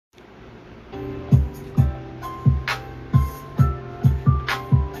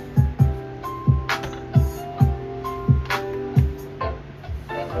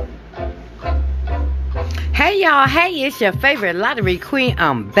Hey y'all, hey, it's your favorite lottery queen.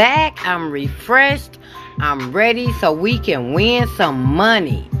 I'm back, I'm refreshed, I'm ready so we can win some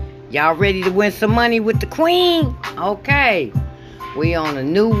money. Y'all ready to win some money with the queen? Okay, we on a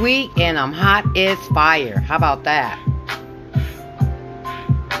new week and I'm hot as fire. How about that?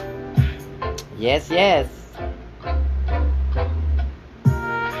 Yes, yes.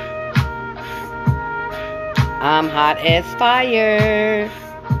 I'm hot as fire.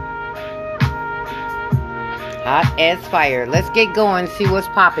 Hot as fire. Let's get going, see what's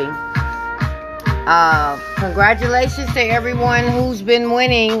popping. Congratulations to everyone who's been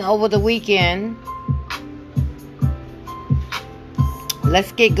winning over the weekend.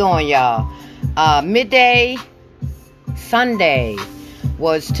 Let's get going, y'all. Midday Sunday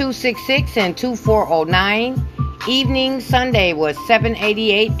was 266 and 2409. Evening Sunday was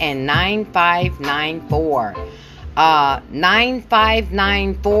 788 and 9594.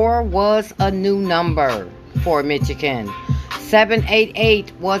 9594 was a new number for Michigan.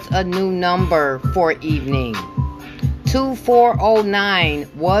 788 was a new number for evening. 2409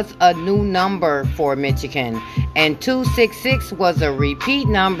 was a new number for Michigan. And 266 was a repeat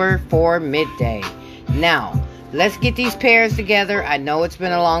number for midday. Now, let's get these pairs together. I know it's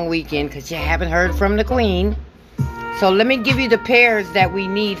been a long weekend because you haven't heard from the queen. So let me give you the pairs that we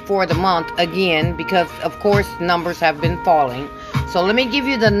need for the month again, because of course numbers have been falling. So let me give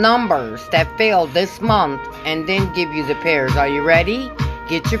you the numbers that fell this month and then give you the pairs. Are you ready?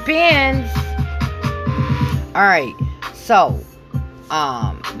 Get your pens. Alright, so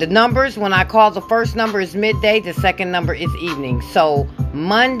the numbers, when I call, the first number is midday, the second number is evening. So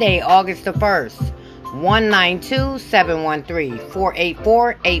Monday, August the 1st, 192-713,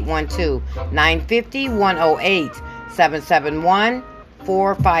 484-812, 950-108, 771-456,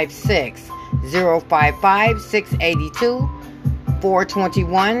 055-682,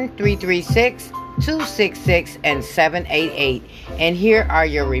 421-336, 266, and 788. And here are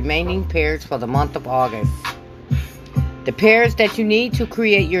your remaining pairs for the month of August. The pairs that you need to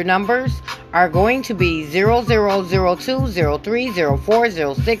create your numbers are going to be 0002, 03, 04,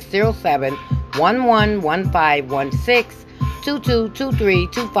 06, 07, 11, 15, 16, 22, 23,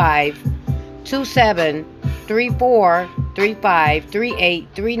 25, 27, 34, 35, 38,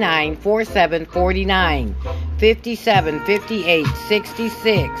 39, 47, 49, 57, 58,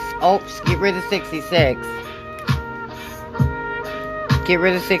 66. Oops, get rid of 66. Get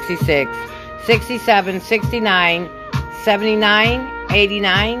rid of 66. 67, 69, 79,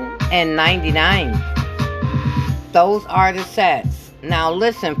 89, and 99. Those are the sets. Now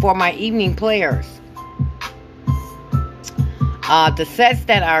listen, for my evening players, the sets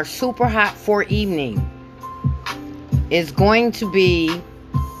that are super hot for evening is going to be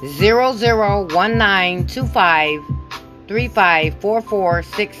 001925 35 44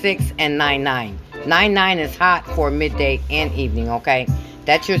 66 and 99. 99 is hot for midday and evening, okay?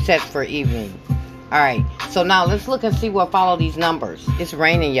 That's your sets for evening. Alright, so now let's look and see what follow these numbers. It's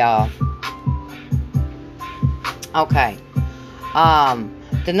raining, y'all. Okay.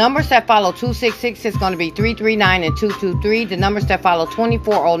 The numbers that follow 266 is going to be 339 and 223. The numbers that follow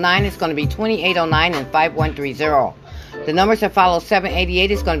 2409 is going to be 2809 and 5130. The numbers that follow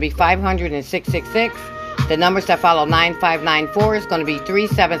 788 is going to be 500 and 666. The numbers that follow 9594 is going to be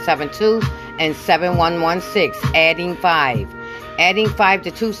 3772 and 7116, adding 5. Adding 5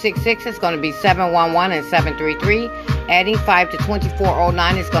 to 266 is going to be 711 and 733. Adding 5 to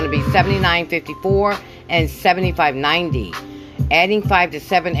 2409 is going to be 7954 and 7590. Adding 5 to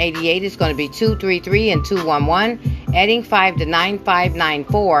 788 is going to be 233 and 211. Adding 5 to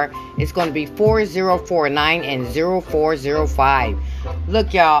 9594 is going to be 4049 and 0405.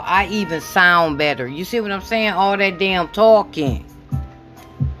 Look, y'all, I even sound better. You see what I'm saying? All that damn talking.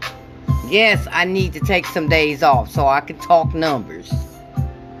 Yes, I need to take some days off so I can talk numbers.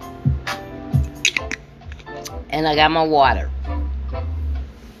 And I got my water.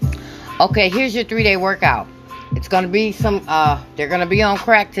 Okay, here's your 3-day workout. It's going to be some, they're going to be on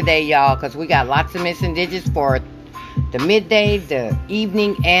crack today, y'all, because we got lots of missing digits for the midday, the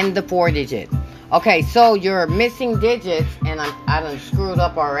evening, and the 4-digit. Okay, so your missing digits, and I done screwed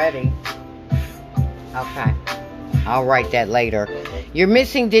up already. Okay, I'll write that later. Your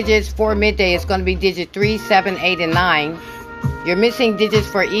missing digits for midday is going to be digit 3, 7, 8, and 9. Your missing digits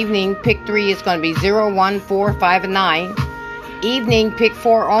for evening, pick 3, is going to be 0, 1, 4, 5, and 9. Evening, pick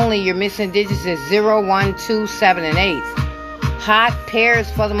 4 only. Your missing digits is 0, 1, 2, 7, and 8. Hot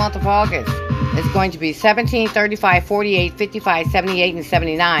pairs for the month of August. It's going to be 17, 35, 48, 55, 78, and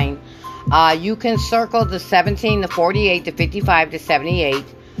 79. You can circle the 17, the 48, the 55, the 78.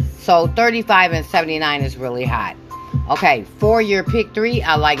 So 35 and 79 is really hot. Okay, for your pick 3,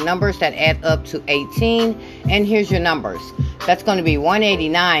 I like numbers that add up to 18. And here's your numbers. That's going to be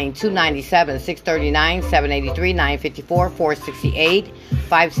 189, 297, 639, 783, 954, 468,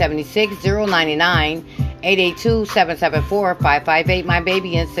 576, 099, 882, 774, 558, my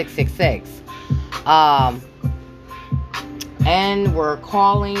baby, and 666. And we're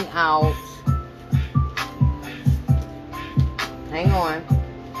calling out. Hang on.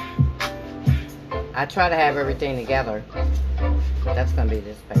 I try to have everything together. That's going to be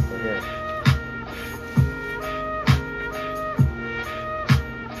this paper here.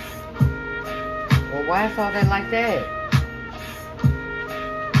 Well, why is all that like that?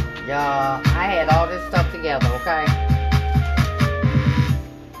 Y'all, I had all this stuff together, okay?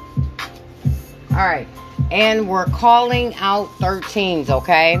 Alright. And we're calling out 13s,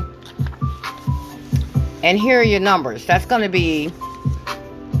 okay? And here are your numbers. That's going to be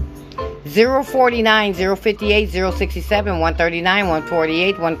 049, 058, 067, 139,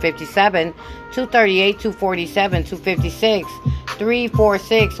 148, 157, 238, 247, 256,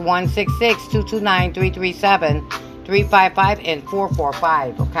 346, 166, 229, 337, 355, and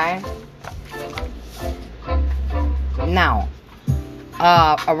 445, okay? Now,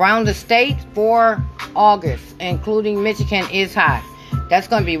 around the state for August, including Michigan, is hot. That's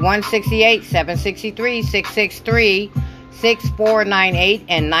going to be 168, 763, 663, 6498,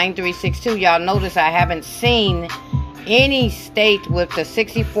 and 9362. Y'all notice I haven't seen any state with the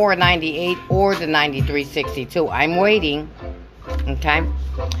 6498 or the 9362. I'm waiting. Okay?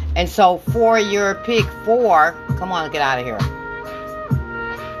 And so for your pick 4, come on, get out of here.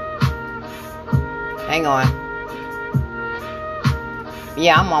 Hang on.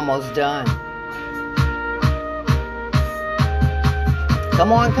 Yeah, I'm almost done.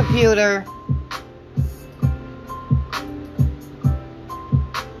 Come on, computer.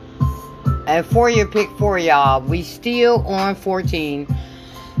 And for your pick 4, y'all, we still on 14.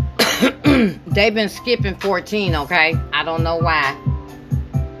 They've been skipping 14, okay? I don't know why.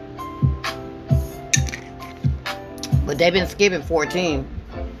 But they've been skipping 14.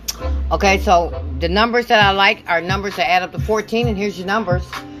 Okay, so the numbers that I like are numbers that add up to 14. And here's your numbers.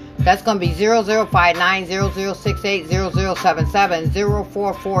 That's going to be 0059, 0068, 0077,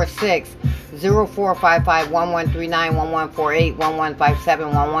 0446, 0455, 1139, 1148, 1157,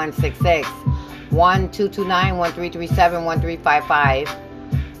 1166, 1229, 1337, 1355,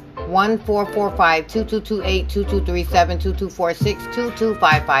 1445, 2228, 2237, 2246,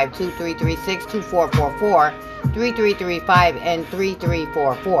 2255, 2336, 2444, 3335, and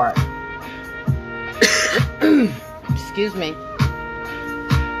 3344. Excuse me.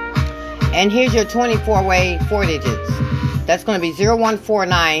 And here's your 24-way 4 digits. That's going to be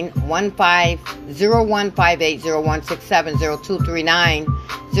 0149 15 0158 0167 0239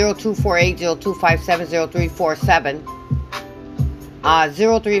 0248 0257 0347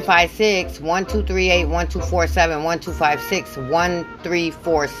 0356 1238 1247 1256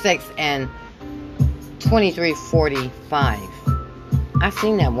 1346 and 2345. I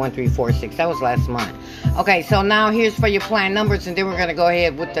seen that 1346. That was last month. Okay, so now here's for your plan numbers, and then we're gonna go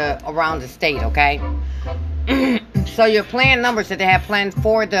ahead with the around the state. Okay. So your plan numbers that they have planned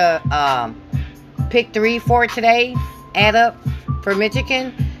for the pick 3 for today, add up for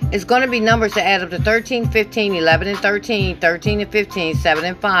Michigan, is going to be numbers that add up to 13, 15, 11, and 13, 13 and 15, 7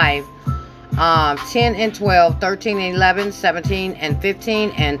 and 5, 10 and 12, 13 and 11, 17 and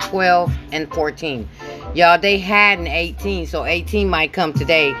 15, and 12 and 14. Y'all, they had an 18, so 18 might come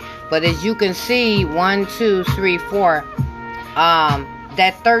today. But as you can see, 1, 2, 3, 4,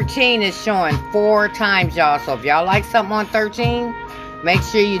 that 13 is showing 4 times, y'all. So if y'all like something on 13, make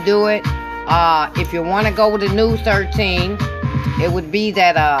sure you do it. If you want to go with a new 13, it would be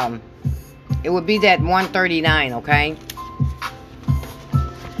that 139, okay?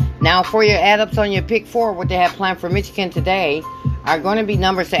 Now for your add-ups on your pick 4, what they have planned for Michigan today are going to be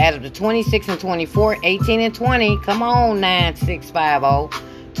numbers to add up to 26 and 24, 18 and 20. Come on, 9650.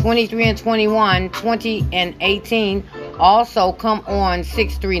 23 and 21, 20 and 18. Also come on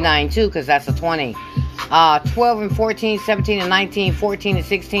 6392 because that's a 20. 12 and 14, 17 and 19, 14 and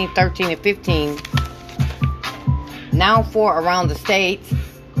 16, 13 and 15. Now for around the state.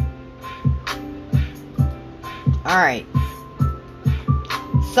 Alright.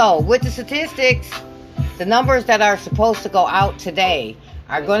 So with the statistics, the numbers that are supposed to go out today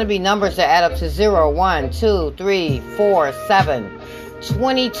are going to be numbers that add up to 0, 1, 2, 3, 4, 7,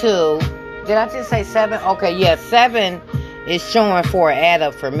 22. Did I just say 7? Okay, yeah, 7 is showing for an add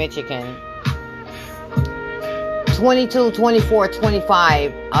up for Michigan. 22, 24,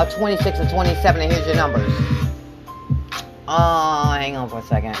 25, 26, and 27. And here's your numbers. Hang on for a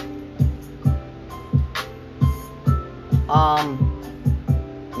second.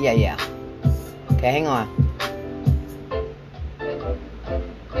 Yeah. Okay, hang on.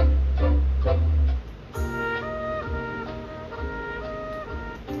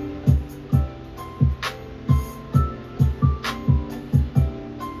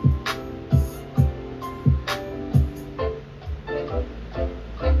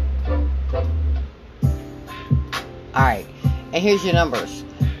 Alright, and here's your numbers.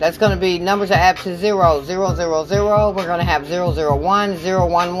 That's going to be numbers that add to 0, 0, 0, 0. We're going to have 0, 0, 1, 0,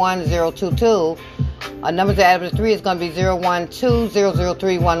 1, 1, 0, 2, 2. Numbers that add up to 3 is going to be 0, 1, 2, 0, 0,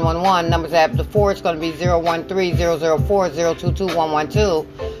 3, 1, 1, 1. Numbers that add up to 4 is going to be 0, 1, 3, 0, 0, 4, 0, 2, 2, 1, 1, 2.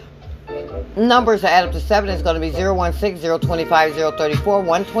 Numbers that add up to 7 is going to be 0, 1, 6, 0, 25, 0, 34,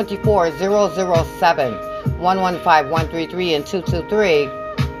 124, 0, 0, 7, 1, 1, 5, 1, 3, 3, and 2, 2, 3.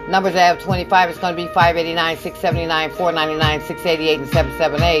 Numbers that have 25 is going to be 589, 679, 499, 688, and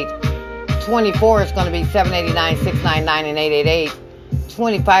 778. 24 is going to be 789, 699, and 888.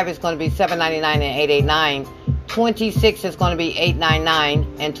 25 is going to be 799 and 889. 26 is going to be 899,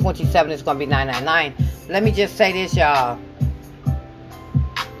 and 27 is going to be 999. Let me just say this, y'all.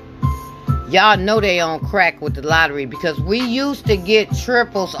 Y'all know they on crack with the lottery, because we used to get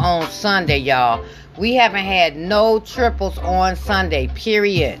triples on Sunday, y'all. We haven't had no triples on Sunday,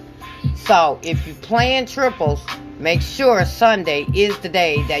 period. So, if you're playing triples, make sure Sunday is the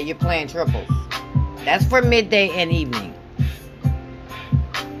day that you're playing triples. That's for midday and evening.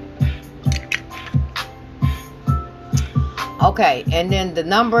 Okay, and then the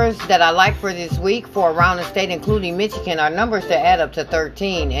numbers that I like for this week for around the state, including Michigan, are numbers that add up to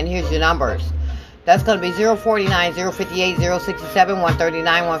 13. And here's your numbers. That's going to be 049, 058, 067,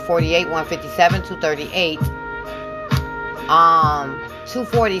 139, 148, 157, 238,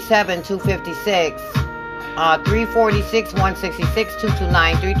 247, 256, 346, 166,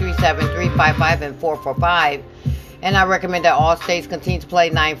 229, 337, 355, and 445. And I recommend that all states continue to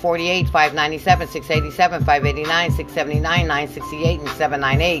play 948, 597, 687, 589, 679, 968, and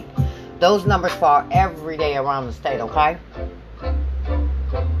 798. Those numbers fall every day around the state, okay?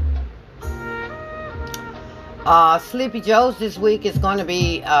 Sleepy Joe's this week is going to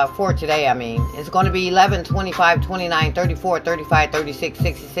be, for today, it's going to be 11, 25, 29, 34, 35, 36,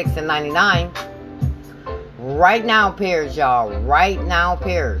 66, and 99. Right now pairs, y'all. Right now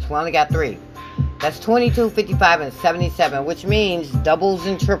pairs. We only got 3. That's 22, 55, and 77, which means doubles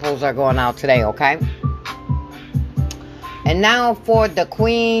and triples are going out today, okay? And now for the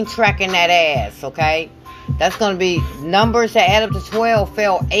queen tracking that ass, okay? That's going to be numbers that add up to 12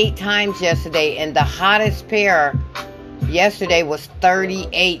 fell 8 times yesterday, and the hottest pair yesterday was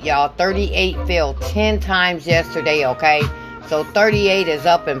 38, y'all. 38 fell 10 times yesterday, okay? So 38 is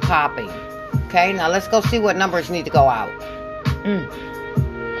up and popping. Okay, now let's go see what numbers need to go out.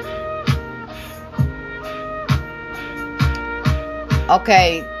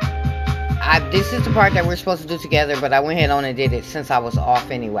 Okay, this is the part that we're supposed to do together, but I went ahead on and did it since I was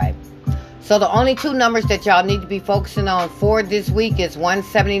off anyway. So the only 2 numbers that y'all need to be focusing on for this week is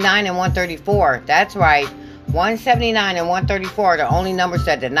 179 and 134. That's right, 179 and 134 are the only numbers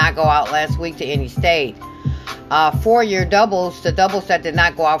that did not go out last week to any state. For your doubles, the doubles that did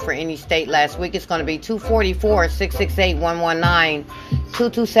not go out for any state last week, it's going to be 244, 668, 119,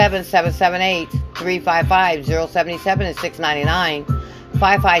 227, 778, 355, 077, and 699,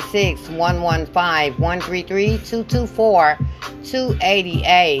 556, 115, 133, 224,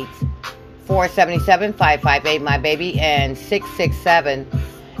 288, 477, 558, my baby, and 667.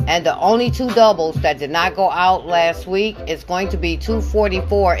 And the only 2 doubles that did not go out last week is going to be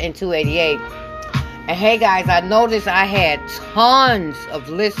 244 and 288. And hey guys, I noticed I had tons of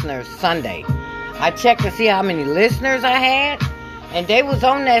listeners Sunday. I checked to see how many listeners I had, and they was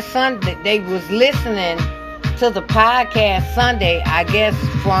on that Sunday. They was listening to the podcast Sunday, I guess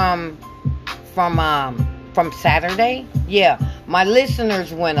from Saturday. Yeah, my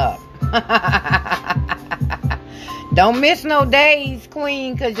listeners went up. Don't miss no days,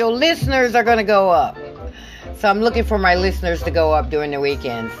 Queen, because your listeners are going to go up. So I'm looking for my listeners to go up during the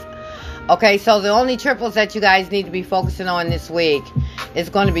weekends. Okay, so the only triples that you guys need to be focusing on this week is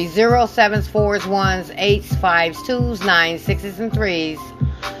going to be 0, 7s, 4s, 1s, 8s, 5s, 2s, 9s, 6s, and 3s.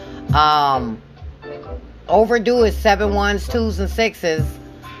 Overdue is 7 1s, 2s, and 6s.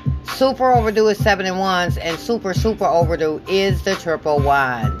 Super overdue is 7 and 1s. And super overdue is the triple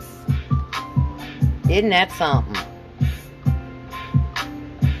 1s. Isn't that something?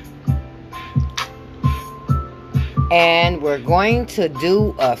 And we're going to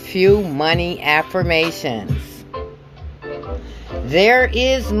do a few money affirmations. There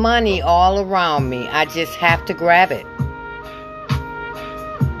is money all around me. I just have to grab it.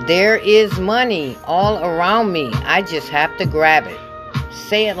 There is money all around me. I just have to grab it.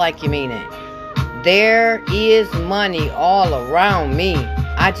 Say it like you mean it. There is money all around me.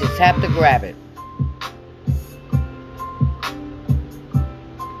 I just have to grab it.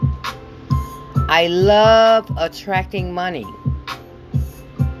 I love attracting money.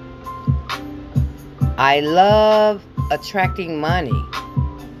 I love attracting money.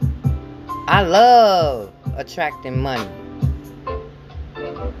 I love attracting money.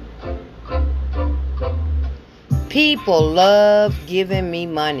 People love giving me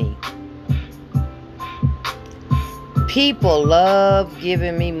money. People love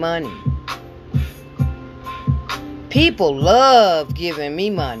giving me money. People love giving me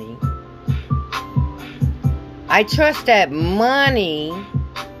money. I trust that more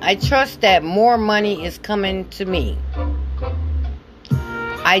money is coming to me.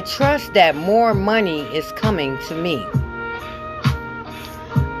 I trust that more money is coming to me.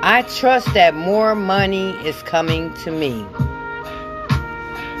 I trust that more money is coming to me.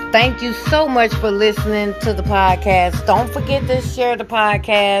 Thank you so much for listening to the podcast. Don't forget to share the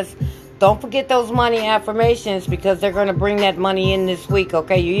podcast. Don't forget those money affirmations because they're going to bring that money in this week.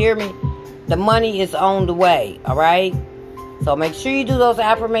 Okay, you hear me? The money is on the way. All right? So make sure you do those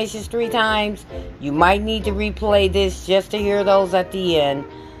affirmations 3 times. You might need to replay this just to hear those at the end.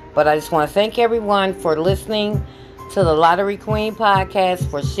 But I just want to thank everyone for listening to the Lottery Queen podcast,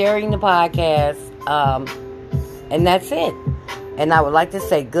 for sharing the podcast. And that's it. And I would like to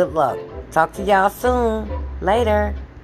say good luck. Talk to y'all soon. Later.